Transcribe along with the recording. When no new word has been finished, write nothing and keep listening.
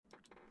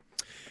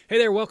Hey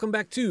there, welcome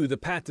back to the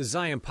Path to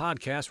Zion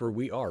podcast, where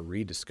we are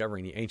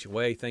rediscovering the ancient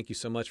way. Thank you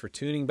so much for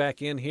tuning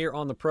back in here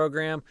on the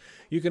program.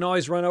 You can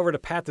always run over to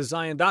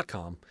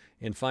pathtozion.com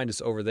and find us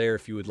over there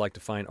if you would like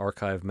to find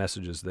archived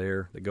messages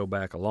there that go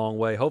back a long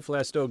way. Hopefully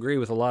I still agree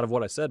with a lot of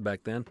what I said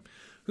back then.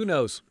 Who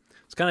knows?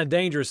 It's kind of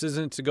dangerous,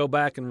 isn't it, to go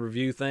back and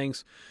review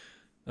things?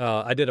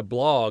 I did a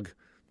blog,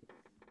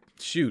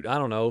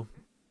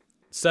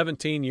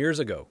 17 years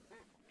ago.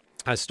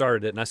 I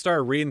started it, and I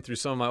started reading through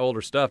some of my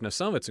older stuff. Now,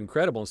 some of it's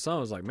incredible, and some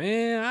of it's like,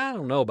 man, I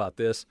don't know about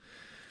this.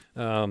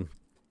 Some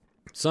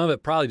of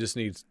it probably just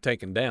needs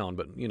taken down,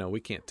 but,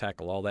 we can't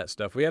tackle all that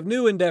stuff. We have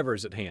new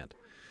endeavors at hand.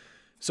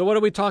 So what are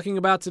we talking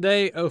about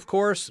today? Of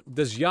course,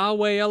 does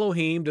Yahweh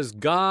Elohim, does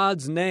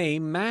God's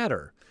name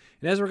matter?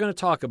 And as we're going to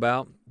talk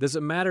about, does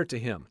it matter to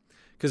him?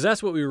 Because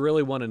that's what we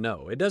really want to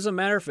know. It doesn't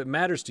matter if it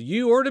matters to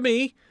you or to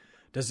me.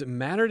 Does it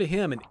matter to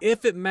him? And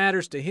if it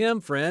matters to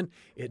him, friend,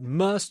 it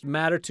must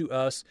matter to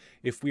us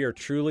if we are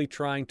truly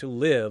trying to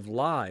live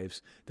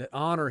lives that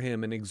honor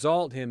him and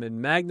exalt him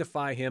and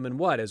magnify him and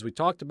what? As we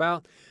talked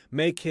about,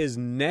 make his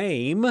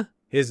name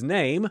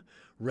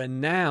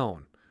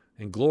renowned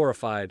and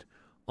glorified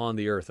on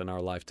the earth in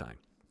our lifetime.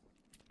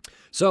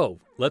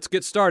 So let's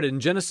get started. In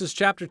Genesis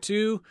chapter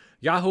 2,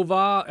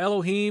 Yahovah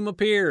Elohim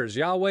appears,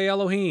 Yahweh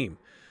Elohim.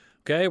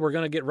 Okay, we're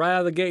going to get right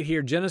out of the gate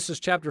here. Genesis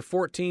chapter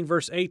 14,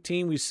 verse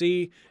 18, we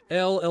see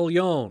El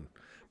Elyon.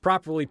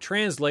 Properly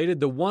translated,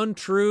 the one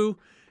true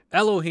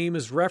Elohim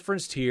is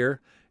referenced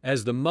here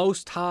as the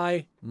Most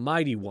High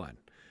Mighty One.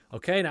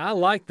 Okay, now I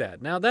like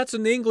that. Now that's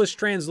an English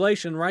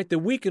translation, right, that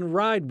we can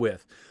ride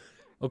with.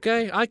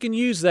 Okay, I can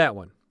use that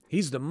one.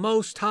 He's the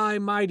Most High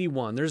Mighty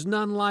One. There's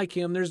none like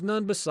him. There's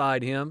none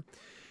beside him.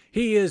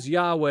 He is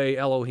Yahweh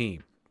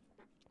Elohim.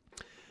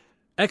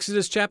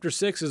 Exodus chapter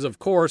 6 is, of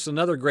course,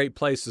 another great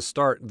place to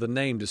start the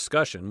name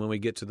discussion when we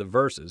get to the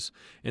verses.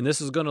 And this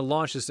is going to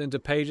launch us into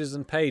pages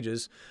and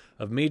pages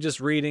of me just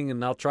reading,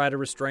 and I'll try to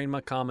restrain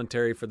my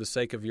commentary for the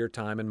sake of your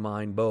time and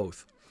mine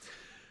both.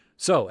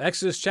 So,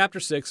 Exodus chapter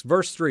 6,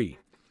 verse 3.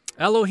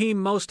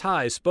 Elohim Most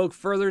High spoke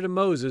further to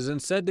Moses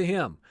and said to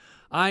him,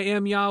 I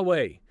am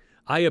Yahweh.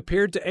 I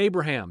appeared to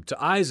Abraham,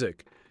 to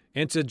Isaac,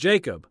 and to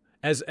Jacob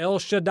as El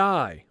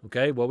Shaddai.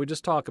 Okay, what we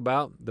just talked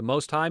about, the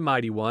Most High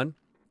Mighty One.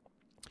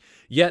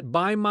 Yet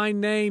by my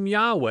name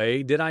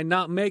Yahweh did I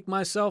not make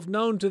myself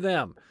known to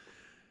them.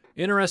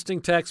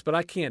 Interesting text, but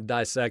I can't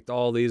dissect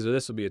all these, or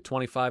this will be a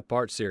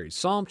 25-part series.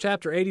 Psalm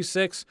chapter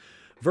 86,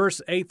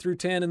 verse 8 through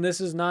 10, and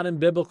this is not in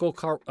biblical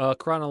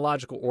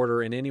chronological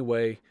order in any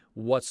way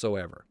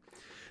whatsoever.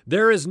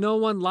 There is no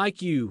one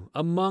like you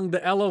among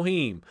the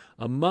Elohim,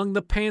 among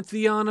the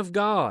pantheon of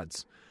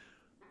gods,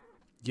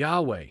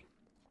 Yahweh.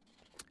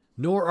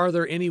 Nor are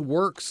there any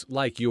works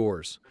like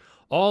yours.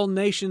 All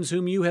nations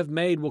whom you have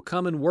made will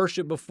come and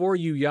worship before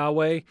you,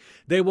 Yahweh.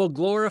 They will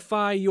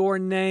glorify your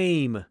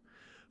name.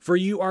 For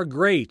you are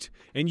great,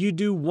 and you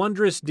do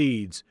wondrous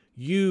deeds.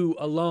 You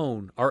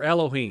alone are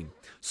Elohim.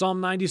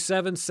 Psalm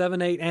 97,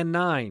 7, 8, and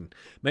 9.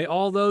 May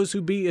all those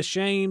who be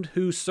ashamed,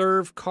 who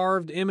serve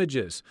carved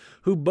images,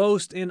 who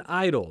boast in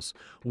idols,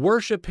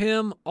 worship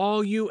him,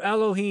 all you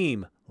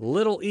Elohim,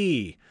 little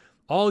e,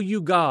 all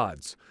you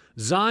gods.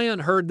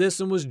 Zion heard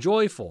this and was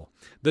joyful.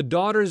 The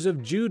daughters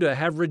of Judah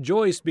have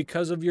rejoiced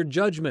because of your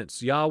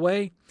judgments,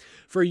 Yahweh.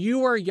 For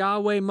you are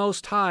Yahweh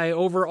Most High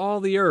over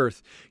all the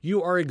earth.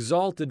 You are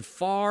exalted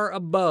far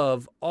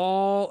above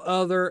all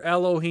other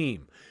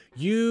Elohim.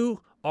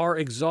 You are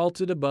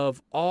exalted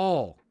above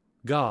all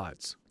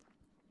gods.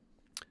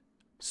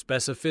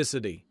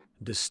 Specificity,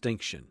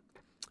 distinction.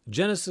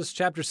 Genesis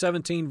chapter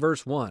 17,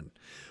 verse 1.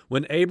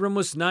 When Abram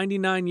was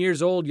 99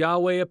 years old,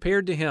 Yahweh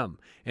appeared to him,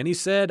 and he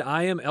said,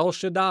 I am El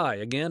Shaddai.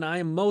 Again, I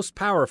am most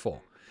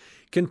powerful.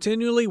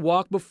 Continually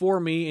walk before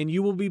me, and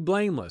you will be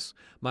blameless.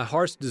 My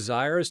heart's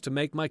desire is to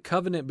make my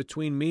covenant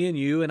between me and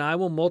you, and I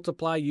will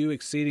multiply you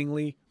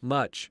exceedingly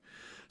much.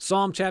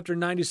 Psalm chapter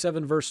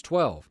 97, verse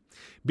 12.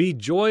 Be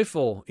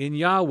joyful in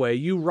Yahweh,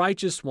 you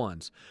righteous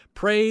ones.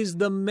 Praise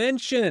the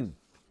mention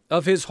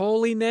of his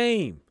holy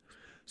name.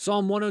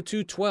 Psalm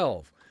 102,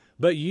 12.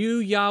 But you,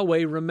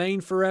 Yahweh,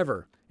 remain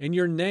forever, and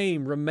your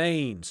name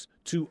remains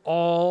to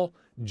all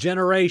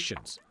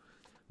generations.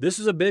 This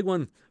is a big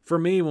one for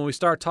me when we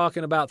start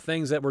talking about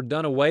things that were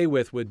done away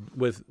with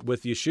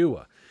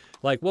Yeshua.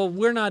 Like, well,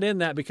 we're not in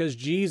that because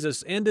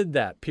Jesus ended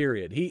that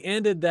period. He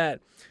ended that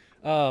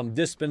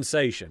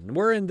dispensation.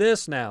 We're in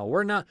this now.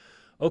 We're not.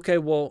 Okay,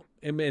 well,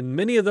 in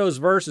many of those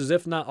verses,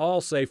 if not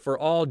all, say for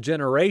all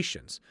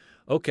generations.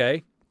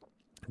 Okay,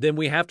 then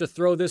we have to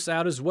throw this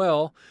out as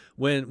well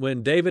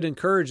when David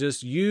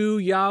encourages, you,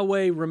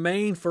 Yahweh,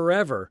 remain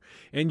forever,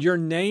 and your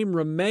name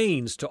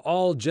remains to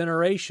all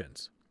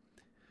generations.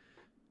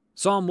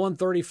 Psalm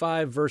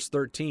 135, verse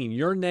 13,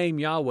 your name,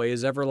 Yahweh,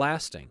 is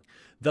everlasting.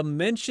 The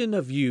mention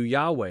of you,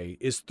 Yahweh,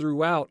 is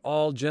throughout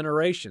all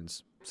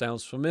generations.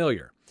 Sounds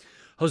familiar.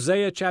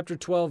 Hosea chapter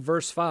 12,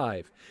 verse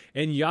 5,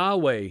 and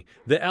Yahweh,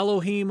 the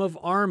Elohim of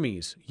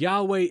armies,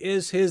 Yahweh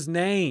is his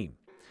name.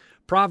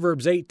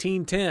 Proverbs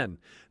 18:10,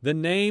 The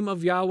name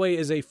of Yahweh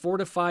is a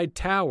fortified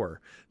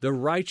tower. The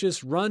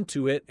righteous run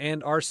to it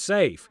and are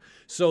safe.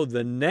 So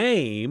the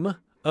name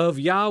of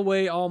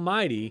Yahweh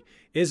Almighty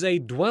is a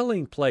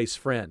dwelling place,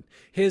 friend.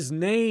 His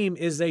name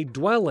is a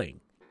dwelling.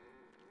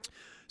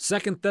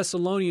 2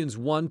 Thessalonians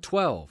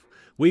 1:12.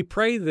 We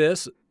pray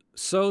this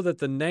so that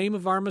the name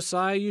of our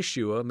Messiah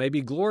Yeshua may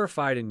be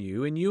glorified in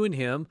you and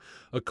him,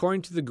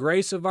 according to the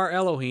grace of our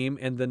Elohim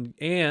and the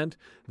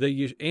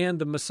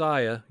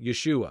Messiah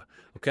Yeshua.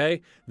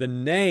 Okay? The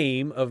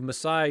name of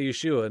Messiah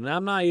Yeshua. And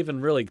I'm not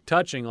even really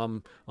touching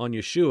on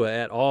Yeshua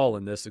at all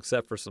in this,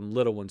 except for some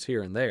little ones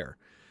here and there.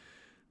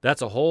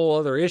 That's a whole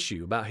other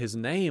issue about his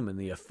name and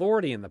the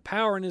authority and the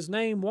power in his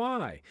name.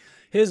 Why?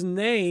 His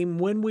name,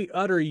 when we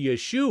utter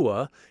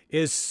Yeshua,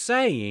 is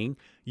saying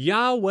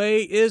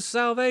Yahweh is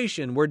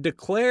salvation. We're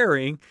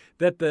declaring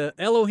that the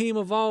Elohim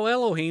of all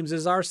Elohims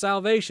is our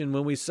salvation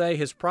when we say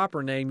his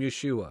proper name,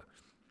 Yeshua.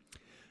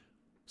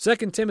 2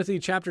 Timothy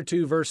chapter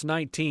 2, verse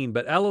 19,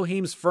 but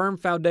Elohim's firm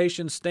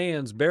foundation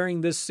stands,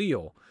 bearing this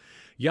seal.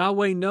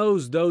 Yahweh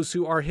knows those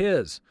who are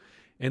his,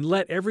 and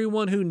let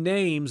everyone who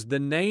names the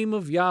name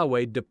of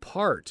Yahweh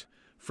depart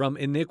from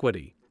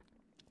iniquity.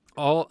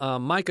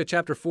 Micah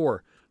chapter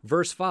 4,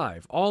 verse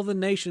 5, all the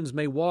nations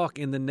may walk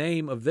in the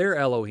name of their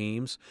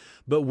Elohims,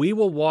 but we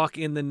will walk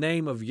in the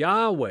name of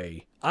Yahweh,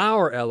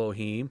 our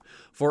Elohim,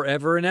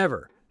 forever and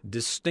ever.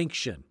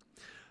 Distinction.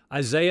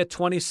 Isaiah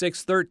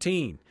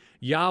 26:13,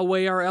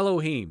 Yahweh our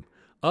Elohim,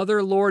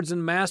 other lords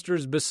and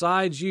masters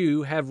besides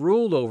you have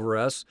ruled over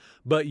us,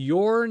 but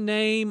your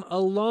name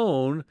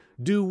alone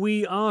do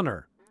we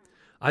honor.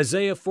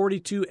 Isaiah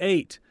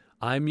 42:8,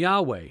 I'm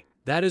Yahweh,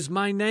 that is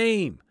my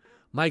name.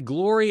 My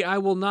glory I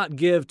will not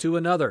give to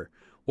another,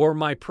 or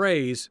my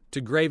praise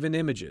to graven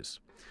images.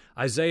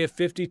 Isaiah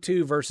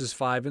 52, verses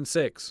 5 and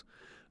 6.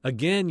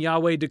 Again,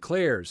 Yahweh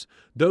declares,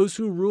 those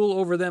who rule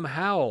over them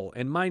howl,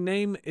 and my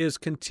name is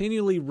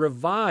continually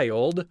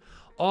reviled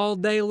all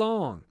day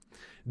long.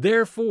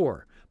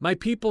 Therefore, my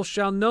people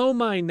shall know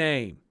my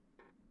name.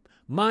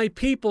 My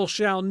people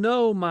shall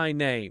know my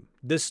name.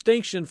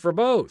 Distinction for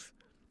both.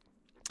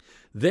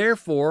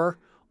 Therefore,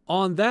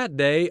 on that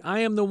day, I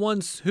am the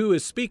one who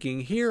is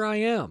speaking. Here I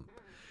am.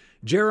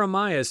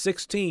 Jeremiah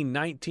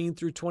 16:19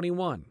 through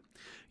 21.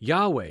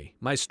 Yahweh,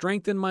 my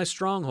strength and my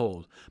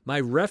stronghold, my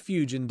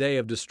refuge in day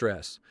of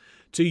distress.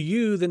 To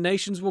you the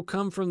nations will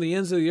come from the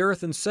ends of the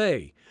earth and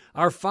say,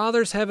 our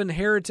fathers have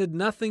inherited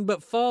nothing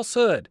but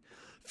falsehood,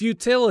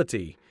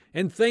 futility,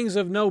 and things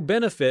of no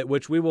benefit,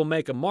 which we will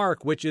make a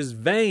mark, which is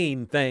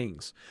vain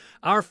things.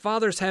 Our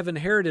fathers have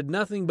inherited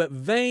nothing but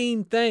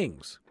vain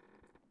things.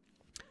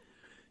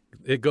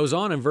 It goes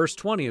on in verse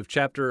 20 of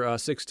chapter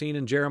 16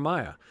 in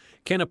Jeremiah.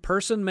 Can a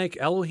person make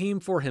Elohim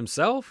for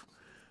himself?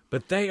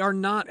 But they are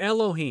not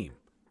Elohim.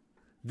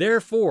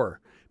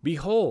 Therefore,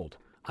 behold,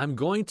 I'm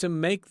going to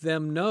make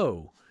them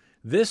know.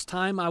 This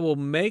time I will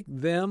make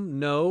them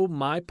know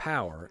my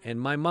power and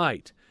my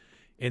might,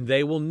 and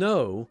they will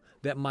know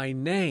that my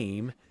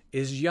name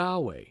is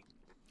Yahweh.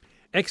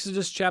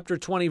 Exodus chapter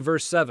 20,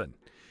 verse 7.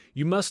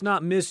 You must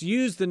not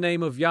misuse the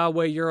name of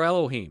Yahweh your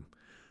Elohim.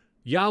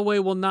 Yahweh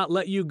will not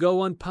let you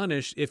go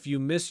unpunished if you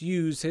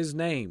misuse his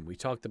name. We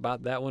talked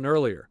about that one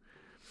earlier.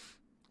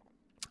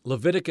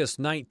 Leviticus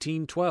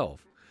 19:12.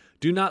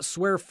 Do not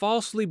swear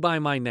falsely by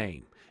my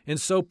name, and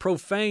so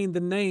profane the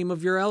name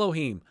of your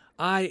Elohim.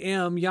 I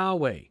am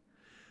Yahweh.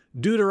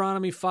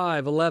 Deuteronomy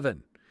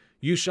 5:11.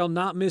 You shall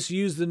not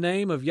misuse the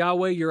name of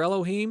Yahweh your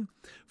Elohim,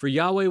 for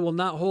Yahweh will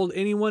not hold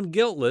anyone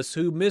guiltless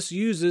who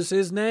misuses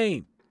his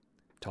name.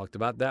 Talked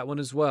about that one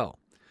as well.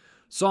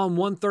 Psalm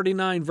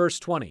 139, verse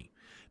 20.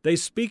 They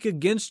speak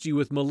against you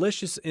with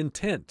malicious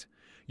intent.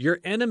 Your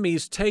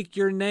enemies take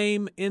your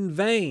name in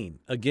vain.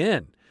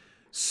 Again,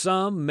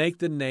 some make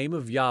the name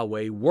of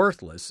Yahweh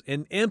worthless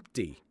and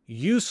empty,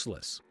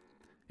 useless,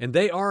 and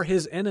they are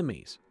his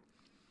enemies.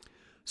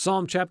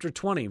 Psalm chapter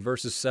 20,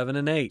 verses 7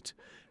 and 8.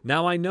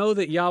 Now I know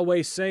that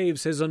Yahweh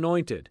saves his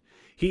anointed.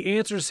 He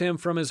answers him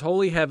from his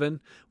holy heaven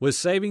with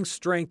saving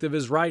strength of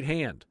his right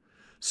hand.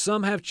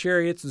 Some have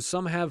chariots and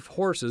some have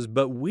horses,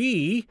 but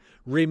we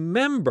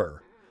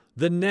remember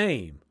the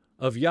name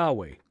of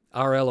Yahweh,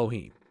 our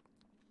Elohim.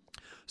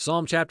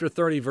 Psalm chapter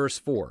 30, verse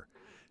 4.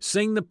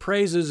 Sing the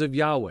praises of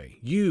Yahweh,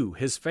 you,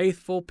 his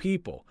faithful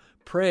people.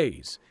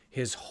 Praise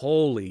his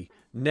holy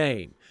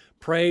name.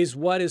 Praise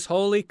what is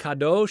holy,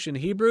 kadosh in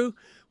Hebrew.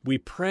 We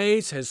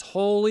praise his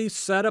holy,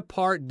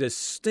 set-apart,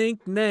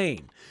 distinct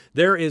name.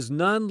 There is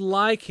none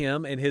like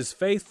him, and his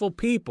faithful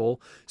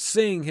people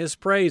sing his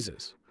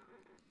praises.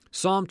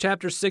 Psalm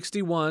chapter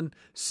 61,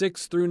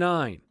 6 through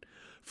 9.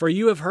 For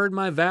you have heard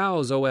my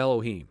vows, O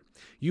Elohim.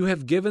 You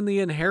have given the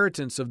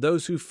inheritance of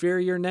those who fear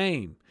your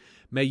name.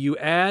 May you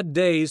add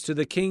days to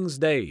the king's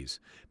days.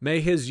 May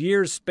his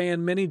years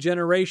span many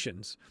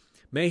generations.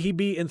 May he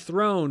be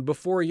enthroned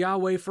before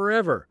Yahweh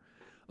forever.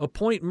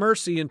 Appoint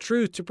mercy and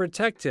truth to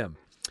protect him.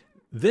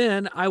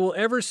 Then I will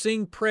ever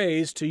sing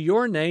praise to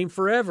your name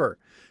forever,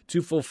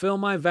 to fulfill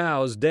my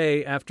vows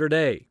day after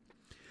day.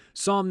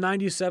 Psalm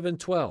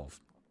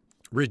 97:12.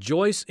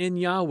 Rejoice in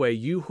Yahweh,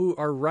 you who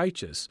are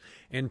righteous,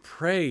 and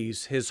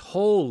praise his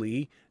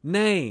holy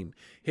name,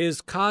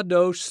 his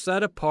kadosh,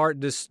 set apart,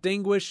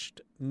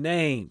 distinguished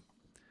name.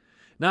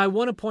 Now, I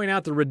want to point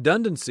out the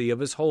redundancy of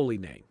his holy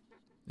name,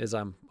 as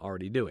I'm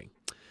already doing.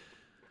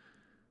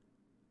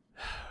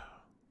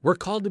 We're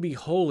called to be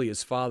holy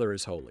as Father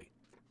is holy.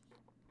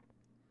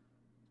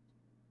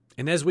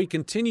 And as we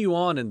continue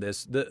on in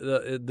this,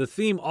 the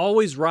theme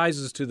always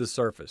rises to the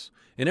surface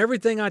in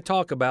everything I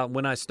talk about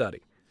when I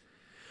study.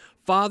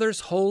 Father's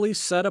holy,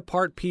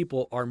 set-apart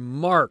people are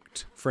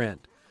marked, friend.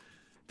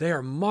 They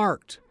are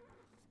marked.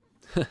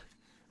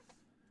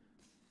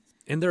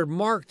 And they're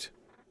marked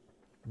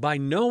by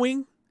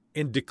knowing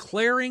and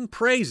declaring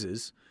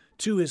praises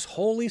to his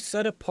holy,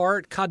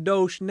 set-apart,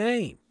 kadosh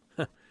name.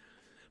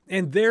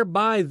 And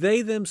thereby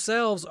they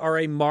themselves are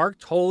a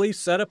marked, holy,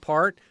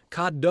 set-apart,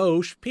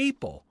 kadosh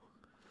people.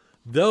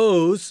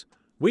 Those,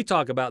 we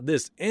talk about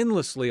this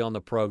endlessly on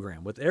the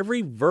program. With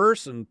every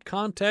verse and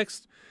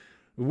context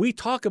we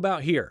talk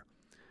about here,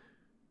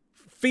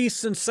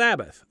 feasts and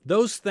Sabbath,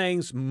 those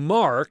things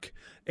mark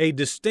a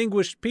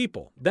distinguished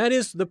people. That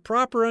is the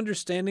proper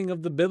understanding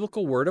of the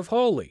biblical word of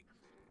holy.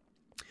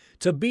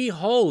 To be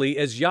holy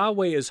as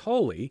Yahweh is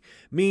holy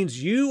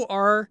means you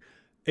are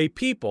a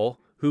people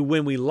who,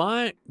 when we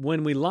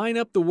line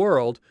up the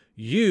world,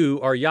 you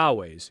are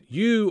Yahweh's.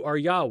 You are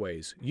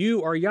Yahweh's.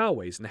 You are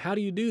Yahweh's. And how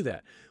do you do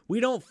that? We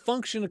don't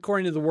function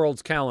according to the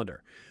world's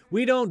calendar.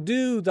 We don't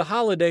do the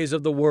holidays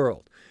of the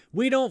world.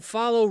 We don't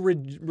follow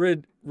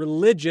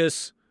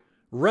religious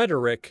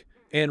rhetoric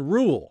and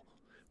rule.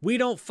 We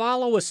don't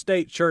follow a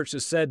state church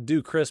that said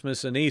do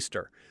Christmas and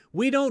Easter.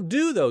 We don't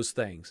do those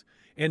things.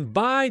 And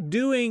by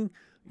doing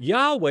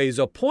Yahweh's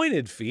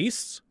appointed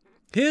feasts,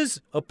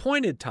 his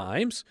appointed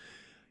times,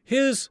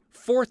 his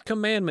fourth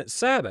commandment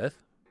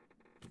Sabbath,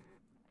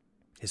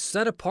 his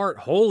set-apart,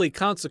 holy,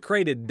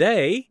 consecrated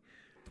day,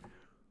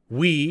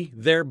 we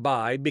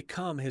thereby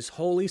become his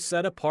holy,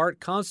 set-apart,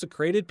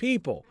 consecrated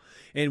people.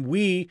 And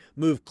we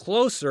move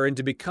closer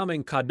into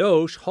becoming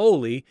kadosh,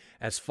 holy,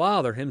 as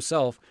Father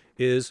himself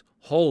is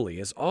holy.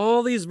 As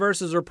all these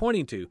verses are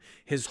pointing to,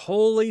 his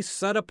holy,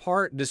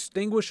 set-apart,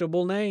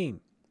 distinguishable name.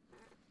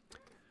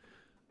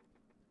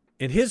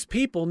 And his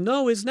people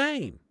know his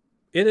name.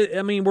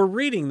 We're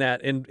reading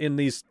that in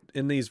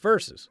these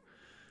verses.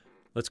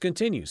 Let's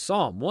continue.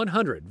 Psalm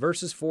 100,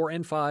 verses 4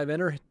 and 5.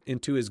 Enter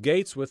into his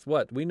gates with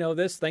what? We know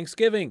this,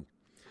 thanksgiving.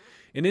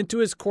 And into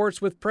his courts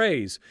with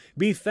praise.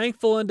 Be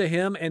thankful unto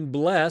him and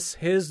bless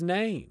his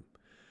name.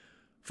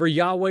 For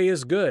Yahweh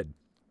is good.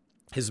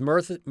 His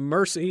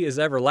mercy is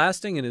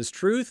everlasting, and his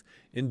truth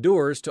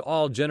endures to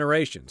all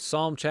generations.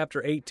 Psalm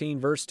chapter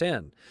 18, verse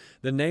 10.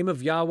 The name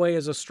of Yahweh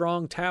is a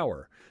strong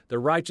tower. The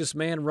righteous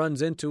man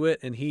runs into it,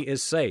 and he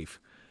is safe.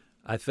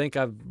 I think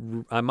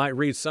I might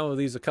read some of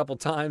these a couple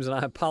times, and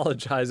I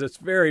apologize. It's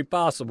very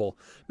possible.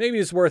 Maybe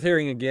it's worth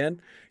hearing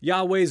again.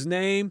 Yahweh's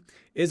name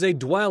is a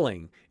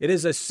dwelling. It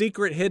is a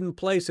secret hidden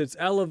place. It's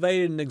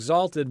elevated and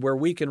exalted where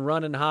we can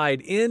run and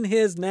hide in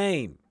his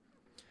name.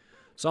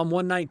 Psalm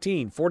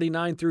 119,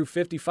 49 through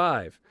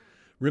 55.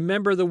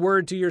 Remember the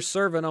word to your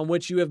servant on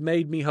which you have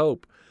made me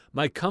hope.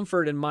 My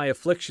comfort in my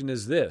affliction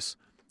is this.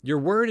 Your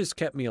word has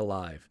kept me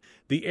alive.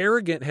 The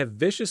arrogant have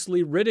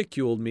viciously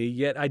ridiculed me,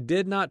 yet I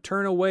did not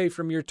turn away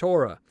from your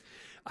Torah.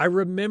 I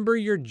remember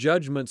your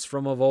judgments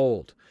from of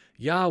old,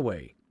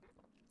 Yahweh,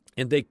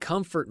 and they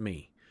comfort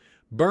me.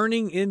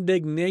 Burning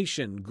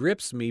indignation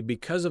grips me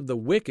because of the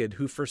wicked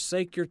who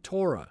forsake your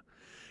Torah.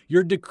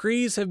 Your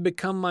decrees have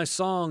become my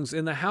songs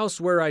in the house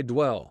where I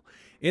dwell.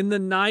 In the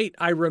night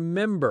I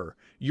remember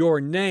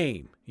your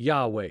name,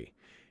 Yahweh,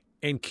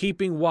 and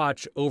keeping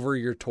watch over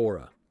your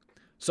Torah.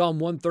 Psalm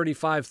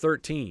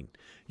 135:13.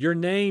 Your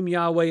name,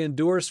 Yahweh,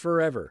 endures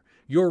forever.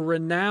 Your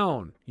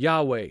renown,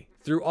 Yahweh,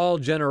 through all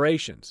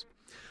generations.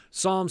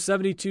 Psalm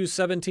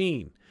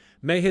 72:17.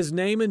 May his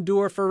name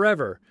endure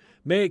forever.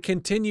 May it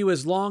continue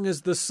as long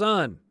as the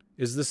sun.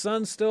 Is the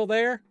sun still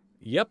there?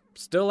 Yep,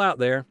 still out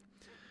there.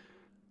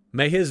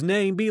 May his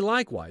name be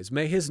likewise.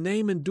 May his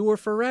name endure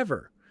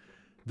forever.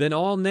 Then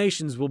all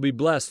nations will be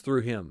blessed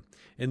through him,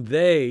 and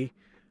they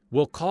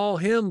will call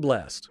him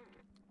blessed.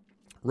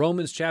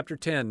 Romans chapter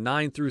 10,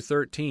 9 through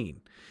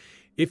 13.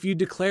 If you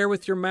declare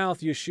with your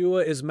mouth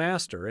Yeshua is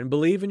master, and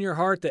believe in your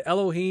heart that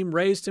Elohim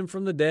raised him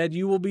from the dead,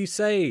 you will be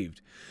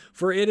saved.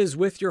 For it is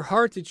with your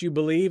heart that you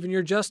believe and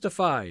you're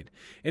justified,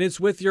 and it's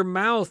with your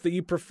mouth that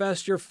you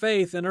profess your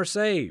faith and are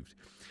saved.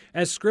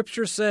 As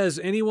Scripture says,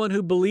 anyone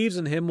who believes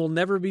in him will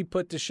never be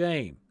put to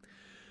shame.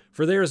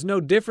 For there is no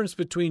difference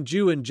between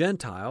Jew and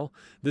Gentile.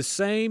 The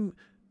same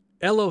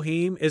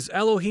Elohim is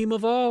Elohim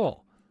of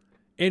all,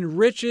 and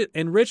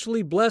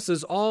richly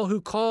blesses all who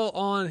call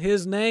on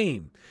his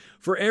name.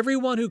 For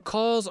everyone who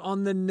calls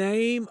on the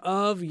name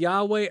of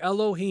Yahweh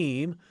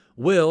Elohim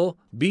will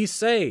be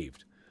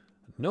saved.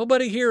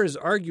 Nobody here is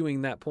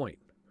arguing that point.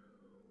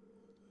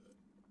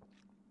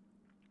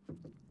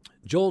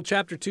 Joel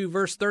chapter 2,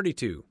 verse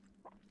 32.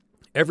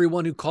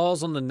 Everyone who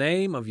calls on the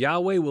name of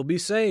Yahweh will be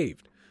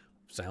saved.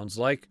 Sounds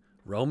like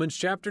Romans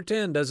chapter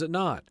 10, does it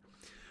not?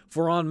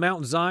 For on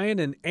Mount Zion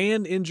and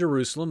in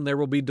Jerusalem there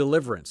will be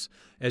deliverance,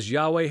 as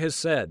Yahweh has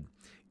said,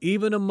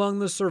 even among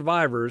the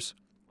survivors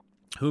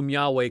whom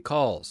Yahweh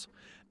calls.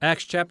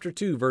 Acts chapter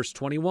 2, verse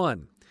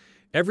 21.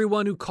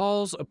 Everyone who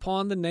calls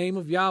upon the name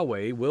of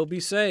Yahweh will be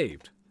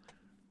saved.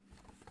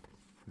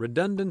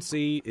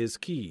 Redundancy is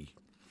key.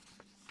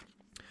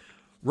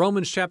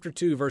 Romans chapter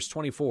 2, verse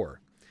 24.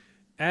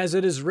 As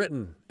it is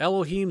written,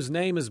 Elohim's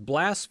name is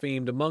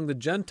blasphemed among the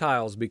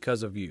Gentiles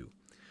because of you.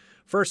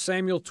 1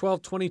 Samuel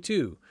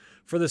 12:22.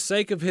 For the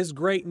sake of his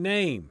great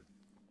name,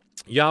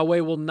 Yahweh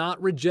will not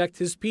reject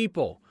his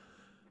people,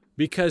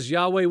 because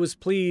Yahweh was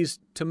pleased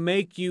to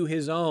make you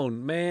his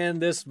own. Man,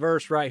 this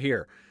verse right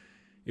here.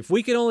 If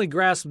we could only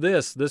grasp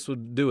this, this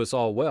would do us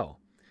all well.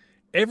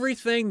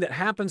 Everything that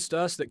happens to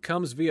us that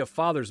comes via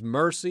Father's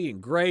mercy and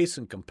grace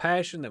and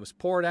compassion that was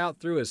poured out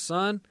through his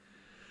Son,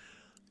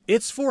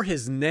 it's for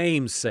his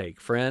name's sake,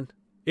 friend.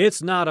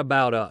 It's not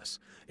about us.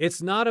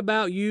 It's not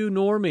about you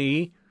nor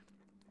me.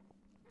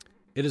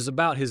 It is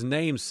about his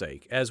name's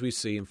sake, as we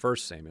see in 1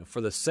 Samuel. For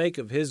the sake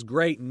of his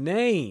great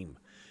name,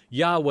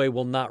 Yahweh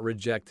will not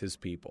reject his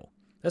people.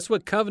 That's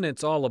what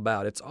covenant's all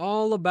about. It's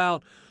all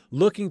about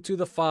looking to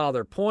the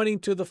Father, pointing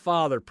to the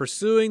Father,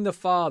 pursuing the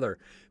Father,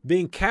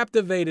 being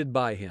captivated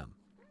by him.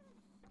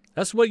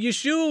 That's what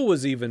Yeshua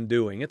was even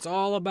doing. It's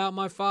all about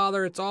my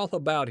Father. It's all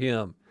about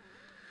him.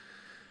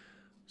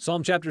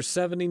 Psalm chapter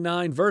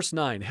 79, verse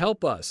 9.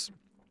 Help us,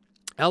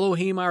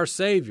 Elohim our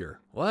Savior.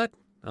 What?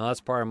 Oh,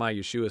 that's part of my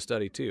Yeshua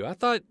study too. I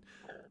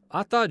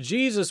thought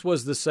Jesus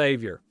was the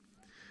Savior.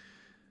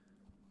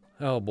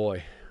 Oh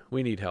boy,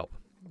 we need help.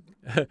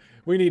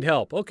 We need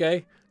help.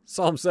 Okay,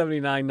 Psalm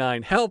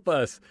 79:9. Help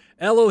us,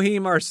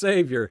 Elohim our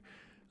Savior.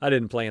 I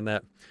didn't plan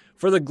that.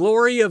 For the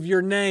glory of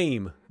your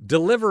name,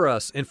 deliver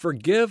us and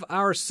forgive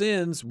our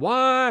sins.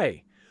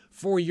 Why?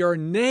 For your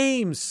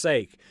name's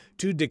sake,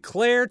 to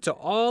declare to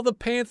all the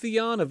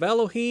pantheon of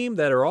Elohim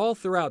that are all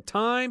throughout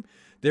time,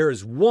 there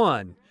is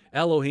one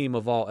Elohim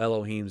of all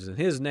Elohims, and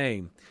his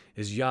name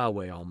is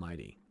Yahweh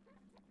Almighty.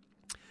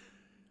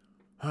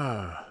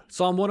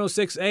 Psalm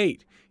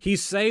 106:8. He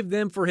saved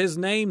them for his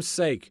name's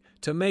sake,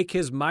 to make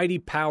his mighty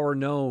power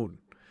known.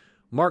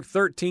 Mark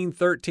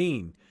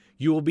 13:13.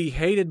 You will be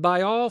hated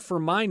by all for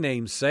my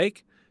name's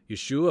sake.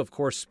 Yeshua, of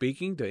course,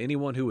 speaking to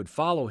anyone who would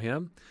follow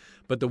him,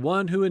 but the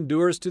one who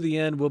endures to the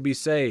end will be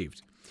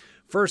saved.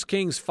 1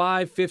 Kings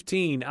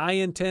 5:15, I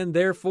intend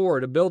therefore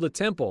to build a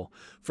temple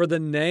for the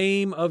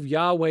name of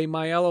Yahweh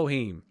my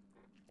Elohim.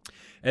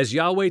 As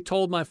Yahweh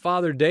told my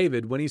father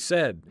David when he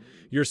said,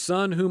 your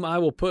son whom I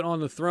will put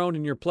on the throne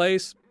in your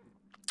place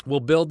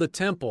will build the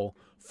temple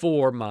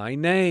for my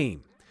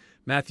name.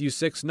 Matthew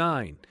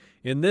 6:9,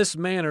 in this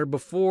manner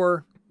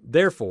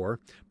therefore,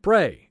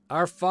 pray,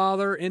 our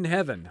Father in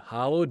heaven,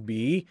 hallowed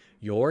be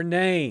your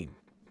name.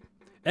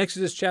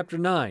 Exodus chapter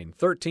 9,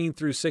 13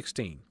 through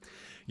 16.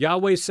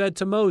 Yahweh said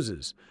to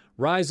Moses,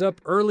 rise up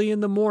early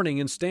in the morning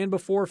and stand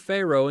before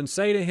Pharaoh and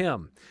say to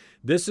him,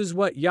 this is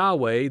what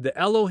Yahweh, the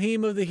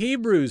Elohim of the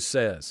Hebrews,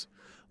 says.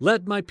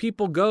 Let my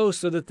people go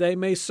so that they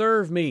may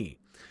serve me.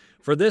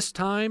 For this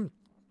time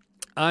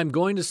I'm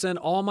going to send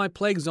all my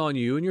plagues on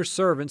you and your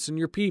servants and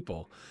your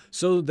people,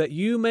 so that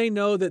you may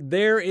know that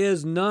there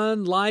is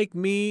none like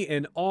me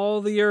in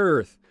all the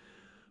earth.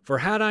 For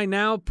had I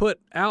now put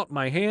out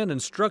my hand and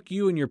struck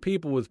you and your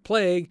people with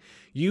plague,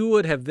 you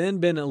would have then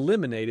been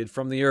eliminated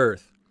from the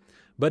earth.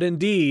 But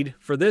indeed,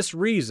 for this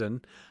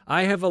reason,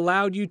 I have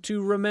allowed you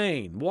to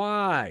remain.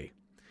 Why?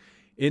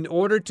 In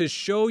order to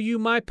show you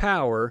my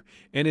power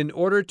and in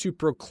order to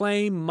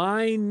proclaim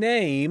my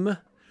name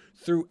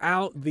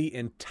throughout the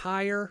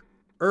entire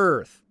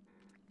earth.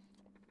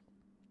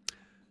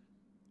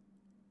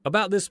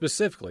 About this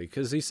specifically,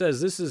 because he says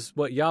this is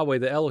what Yahweh,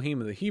 the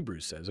Elohim of the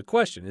Hebrews, says. A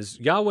question, is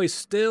Yahweh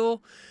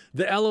still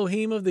the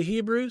Elohim of the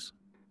Hebrews?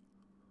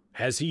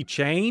 Has he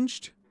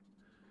changed?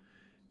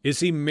 Is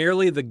he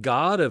merely the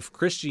God of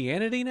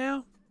Christianity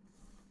now?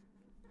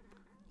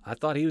 I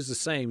thought he was the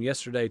same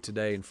yesterday,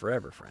 today, and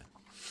forever, friend.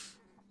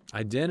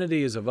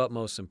 Identity is of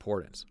utmost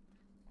importance.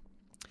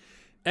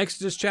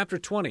 Exodus chapter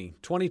 20,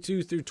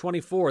 22 through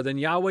 24. Then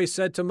Yahweh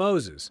said to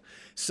Moses,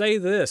 say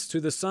this to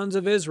the sons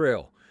of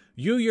Israel,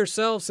 you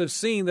yourselves have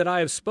seen that I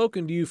have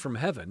spoken to you from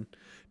heaven.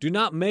 Do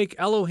not make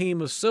Elohim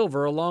of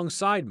silver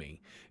alongside me,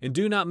 and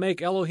do not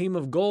make Elohim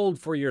of gold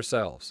for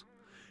yourselves.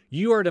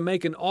 You are to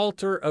make an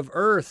altar of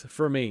earth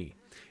for me,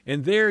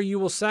 and there you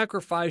will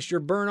sacrifice your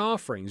burnt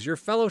offerings, your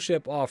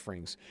fellowship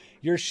offerings,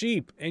 your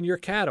sheep and your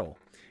cattle.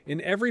 In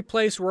every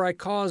place where I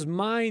cause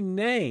my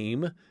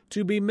name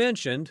to be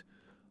mentioned,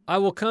 I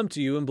will come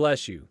to you and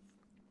bless you.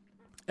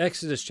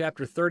 Exodus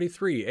chapter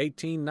 33,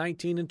 18,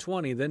 19, and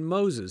 20. Then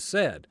Moses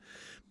said,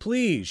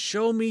 please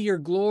show me your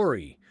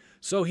glory.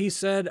 So he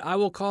said, I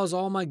will cause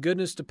all my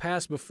goodness to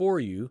pass before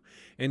you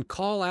and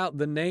call out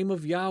the name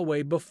of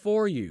Yahweh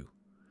before you.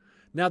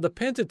 Now the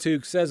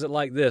Pentateuch says it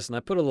like this, and I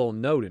put a little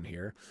note in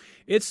here.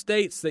 It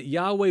states that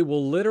Yahweh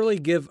will literally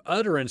give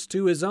utterance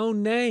to his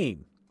own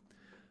name.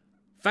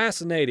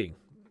 Fascinating.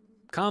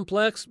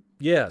 Complex?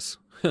 Yes.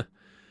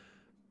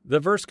 The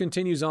verse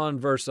continues on,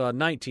 verse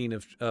 19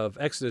 of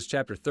Exodus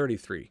chapter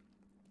 33.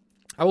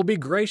 I will be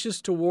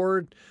gracious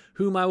toward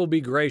whom I will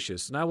be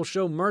gracious, and I will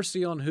show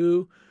mercy on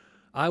who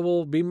I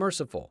will be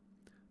merciful.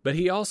 But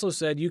he also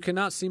said, you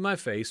cannot see my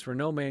face, for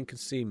no man can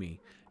see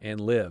me and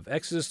live.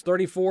 Exodus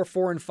 34,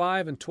 4 and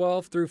 5, and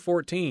 12 through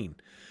 14.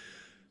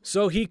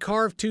 So he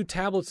carved 2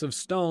 tablets of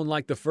stone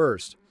like the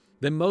first.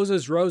 Then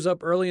Moses rose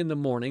up early in the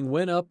morning,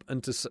 went up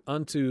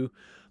unto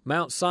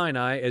Mount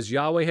Sinai, as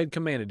Yahweh had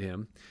commanded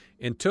him,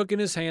 and took in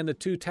his hand the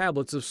 2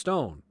 tablets of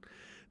stone.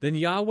 Then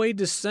Yahweh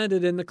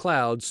descended in the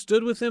cloud,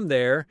 stood with him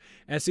there,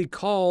 as he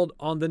called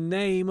on the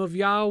name of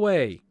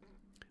Yahweh.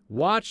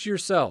 Watch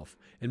yourself,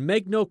 and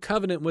make no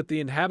covenant with the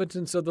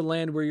inhabitants of the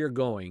land where you're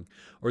going,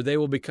 or they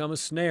will become a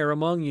snare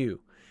among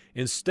you.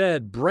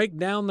 Instead, break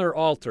down their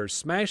altars,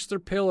 smash their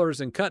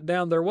pillars, and cut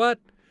down their what?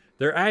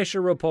 Their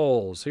Asherah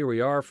poles. Here we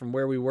are from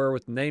where we were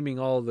with naming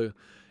all the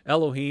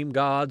Elohim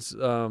gods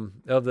of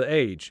the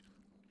age.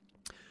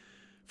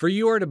 For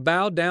you are to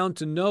bow down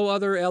to no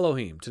other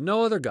Elohim, to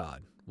no other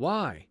God.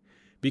 Why?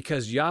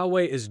 Because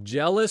Yahweh is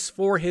jealous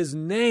for his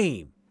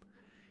name.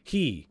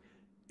 He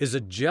is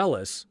a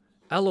jealous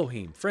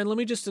Elohim. Friend, let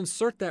me just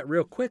insert that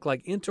real quick,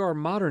 like into our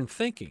modern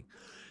thinking.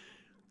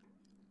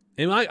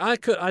 And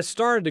I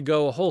started to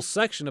go a whole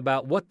section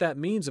about what that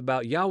means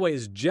about Yahweh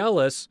is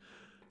jealous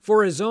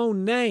for his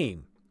own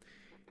name.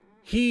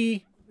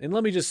 And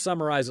let me just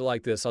summarize it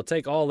like this. I'll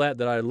take all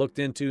that I looked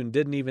into and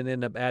didn't even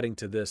end up adding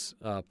to this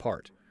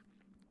part.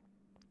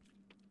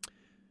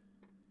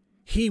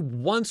 He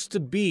wants to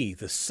be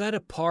the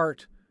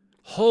set-apart,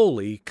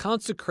 holy,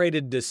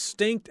 consecrated,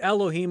 distinct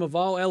Elohim of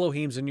all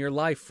Elohims in your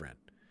life, friend.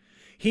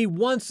 He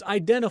once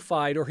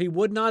identified, or he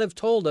would not have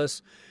told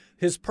us,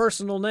 his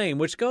personal name,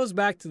 which goes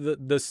back to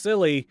the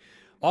silly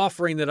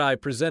offering that I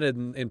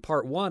presented in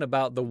part 1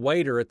 about the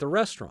waiter at the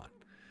restaurant.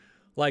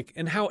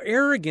 And how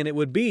arrogant it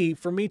would be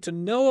for me to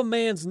know a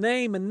man's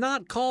name and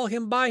not call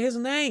him by his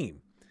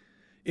name.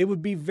 It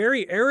would be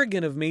very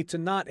arrogant of me to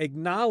not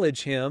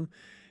acknowledge him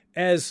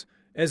as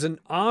an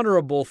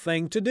honorable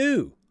thing to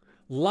do.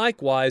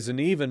 Likewise, and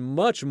even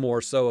much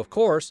more so, of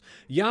course,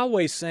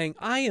 Yahweh's saying,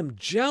 I am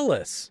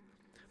jealous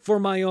for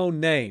my own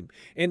name.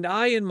 And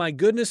I, in my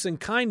goodness and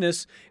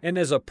kindness, and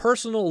as a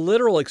personal,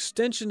 literal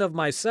extension of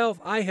myself,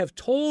 I have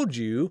told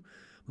you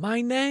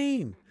my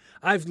name.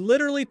 I've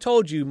literally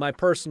told you my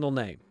personal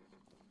name.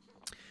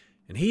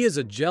 And he is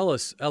a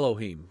jealous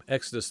Elohim,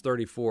 Exodus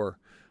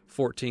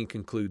 34:14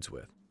 concludes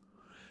with.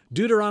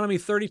 Deuteronomy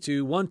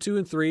 32, 1, 2,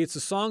 and 3, it's a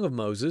song of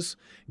Moses.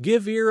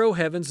 Give ear, O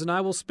heavens, and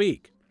I will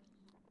speak.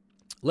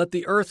 Let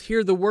the earth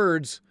hear the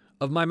words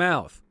of my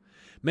mouth.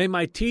 May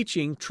my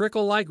teaching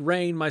trickle like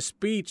rain, my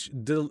speech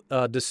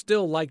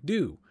distill like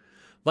dew,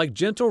 like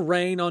gentle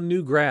rain on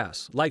new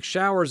grass, like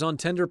showers on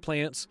tender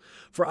plants.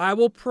 For I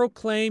will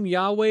proclaim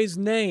Yahweh's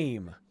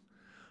name.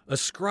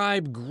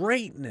 Ascribe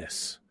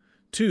greatness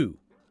to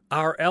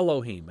our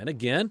Elohim. And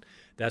again,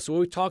 that's what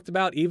we talked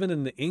about even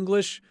in the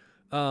English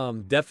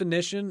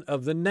definition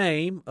of the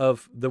name,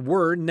 of the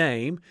word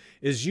name,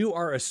 is you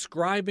are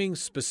ascribing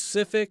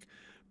specific,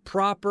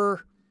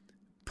 proper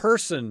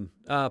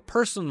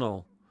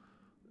personalness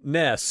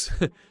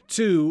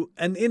to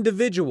an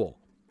individual.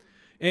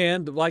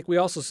 And like we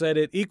also said,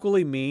 it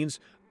equally means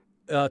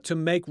to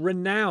make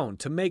renowned,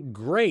 to make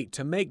great,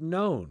 to make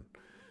known.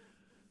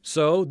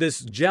 So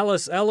this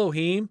jealous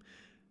Elohim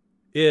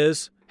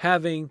is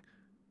having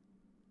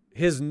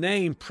his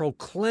name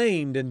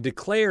proclaimed and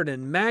declared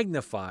and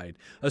magnified,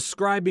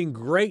 ascribing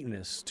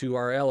greatness to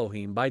our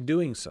Elohim by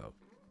doing so.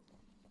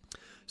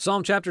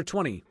 Psalm chapter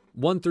 20,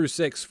 1 through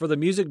 6, for the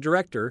music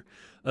director,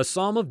 a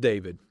psalm of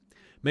David.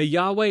 May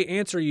Yahweh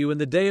answer you in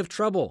the day of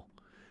trouble.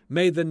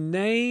 May the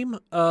name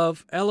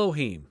of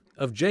Elohim,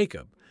 of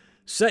Jacob,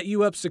 set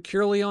you up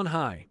securely on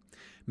high.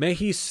 May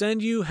he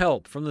send you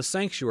help from the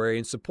sanctuary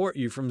and support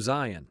you from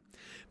Zion.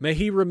 May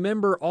he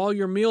remember all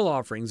your meal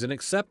offerings and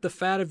accept the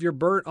fat of your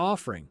burnt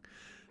offering.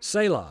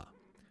 Selah.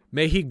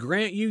 May he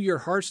grant you your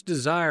heart's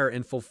desire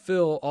and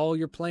fulfill all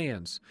your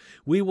plans.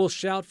 We will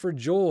shout for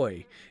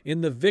joy in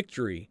the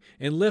victory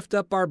and lift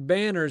up our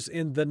banners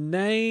in the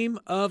name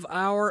of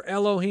our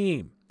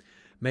Elohim.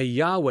 May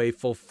Yahweh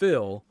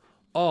fulfill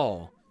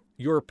all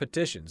your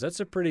petitions. That's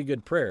a pretty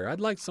good prayer. I'd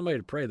like somebody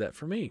to pray that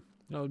for me.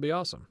 That would be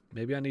awesome.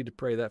 Maybe I need to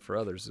pray that for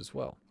others as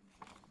well.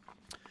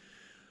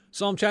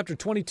 Psalm chapter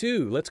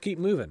 22. Let's keep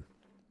moving.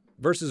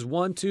 Verses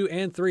 1, 2,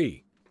 and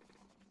 3.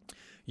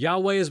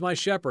 Yahweh is my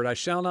shepherd. I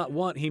shall not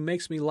want. He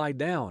makes me lie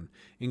down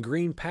in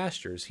green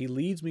pastures. He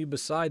leads me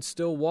beside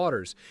still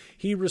waters.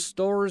 He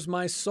restores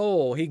my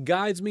soul. He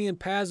guides me in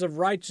paths of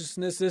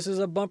righteousness. This is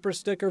a bumper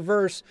sticker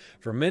verse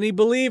for many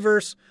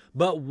believers.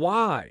 But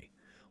why?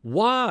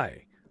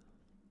 Why?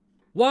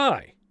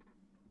 Why?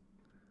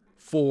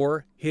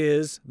 For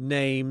his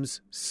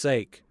name's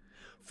sake.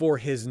 For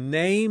his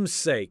name's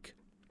sake.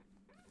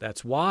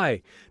 That's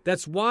why.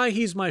 That's why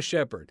he's my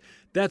shepherd.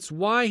 That's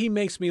why he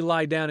makes me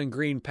lie down in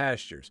green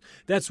pastures.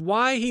 That's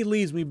why he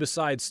leads me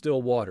beside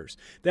still waters.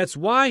 That's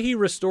why he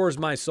restores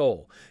my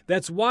soul.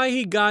 That's why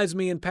he guides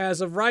me in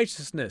paths of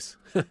righteousness.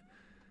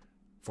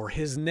 For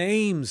his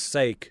name's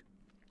sake.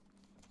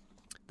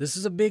 This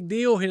is a big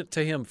deal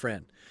to him,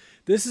 friend.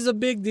 This is a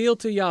big deal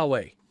to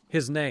Yahweh,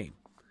 his name.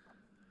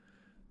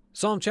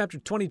 Psalm chapter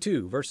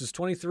 22, verses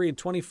 23 and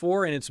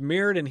 24, and it's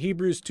mirrored in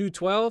Hebrews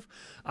 2:12.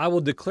 I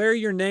will declare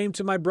your name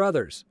to my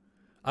brothers.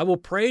 I will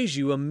praise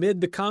you amid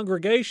the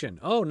congregation.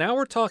 Oh, now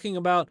we're talking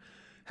about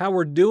how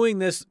we're doing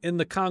this in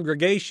the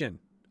congregation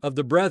of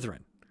the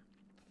brethren.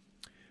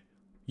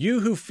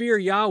 You who fear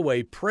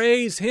Yahweh,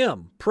 praise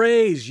him.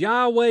 Praise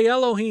Yahweh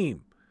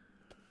Elohim.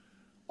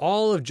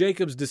 All of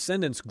Jacob's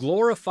descendants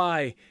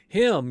glorify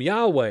him,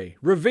 Yahweh.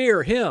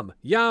 Revere him,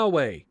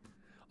 Yahweh.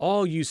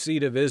 All you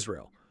seed of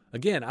Israel.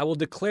 Again, I will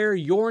declare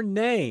your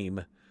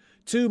name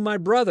to my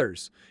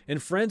brothers.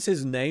 And friends,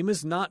 his name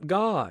is not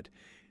God.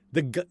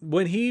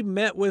 When he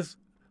met with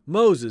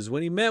Moses,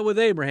 when he met with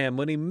Abraham,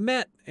 when he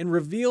met and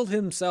revealed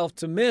himself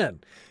to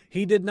men,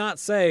 he did not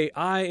say,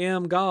 I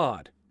am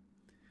God.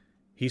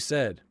 He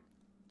said,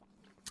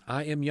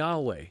 I am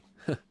Yahweh.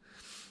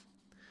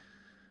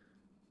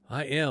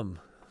 I am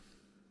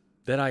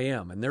that I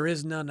am, and there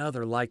is none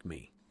other like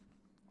me.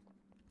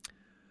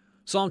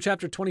 Psalm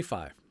chapter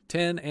 25,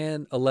 10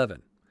 and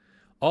 11.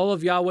 All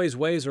of Yahweh's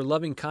ways are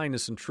loving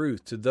kindness and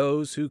truth to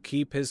those who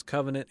keep his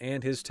covenant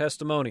and his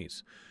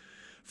testimonies.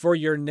 For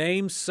your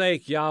name's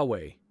sake,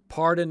 Yahweh,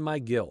 pardon my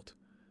guilt,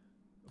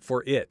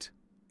 for it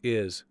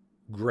is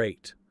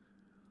great.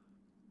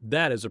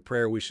 That is a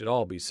prayer we should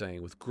all be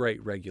saying with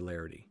great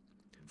regularity.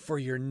 For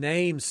your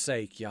name's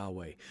sake,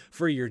 Yahweh,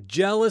 for your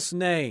jealous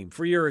name,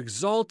 for your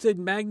exalted,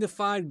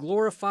 magnified,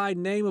 glorified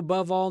name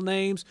above all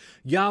names,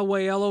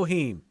 Yahweh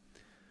Elohim,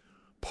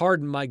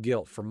 pardon my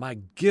guilt, for my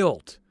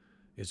guilt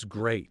is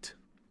great.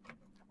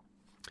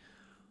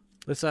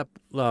 Let's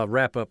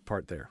wrap up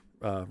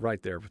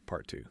right there with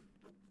part 2.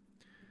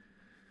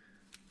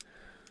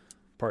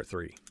 Part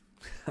 3.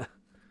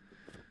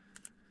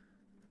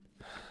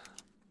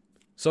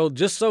 So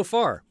just so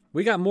far,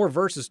 we got more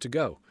verses to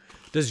go.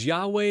 Does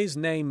Yahweh's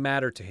name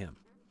matter to him?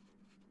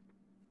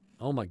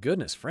 Oh my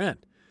goodness, friend.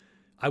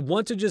 I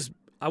want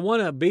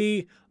to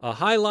be a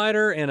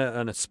highlighter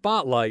and a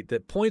spotlight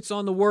that points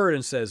on the word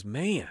and says,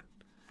 man,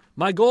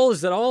 my goal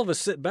is that all of us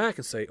sit back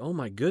and say, oh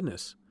my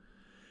goodness,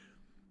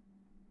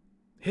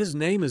 his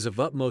name is of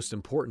utmost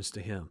importance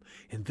to him.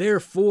 And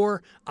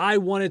therefore, I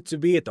want it to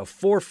be at the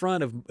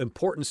forefront of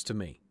importance to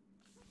me.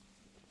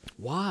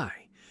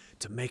 Why?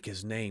 To make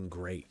his name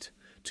great,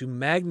 to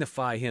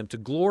magnify him, to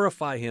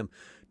glorify him,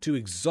 to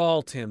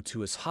exalt him to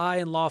his high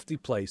and lofty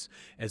place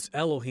as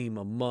Elohim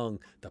among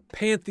the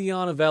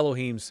pantheon of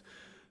Elohims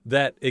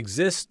that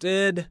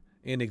existed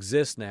and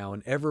exists now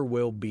and ever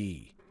will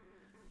be.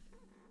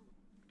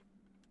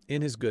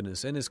 In his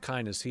goodness, in his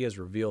kindness, he has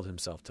revealed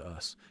himself to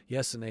us.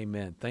 Yes and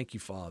amen. Thank you,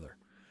 Father.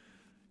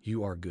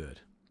 You are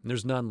good. And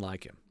there's none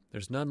like him.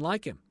 There's none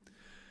like him.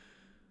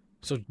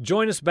 So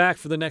join us back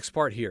for the next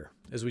part here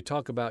as we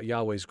talk about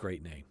Yahweh's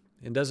great name.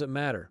 And does it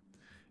matter?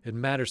 It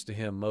matters to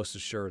him most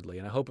assuredly,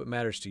 and I hope it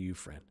matters to you,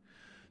 friend.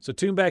 So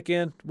tune back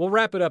in. We'll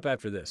wrap it up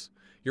after this.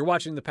 You're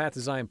watching the Path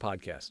to Zion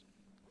podcast.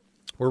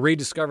 We're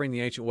rediscovering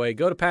the ancient way.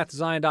 Go to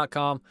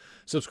pathtozion.com.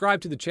 Subscribe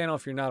to the channel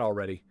if you're not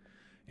already.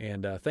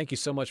 And thank you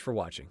so much for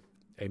watching.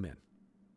 Amen.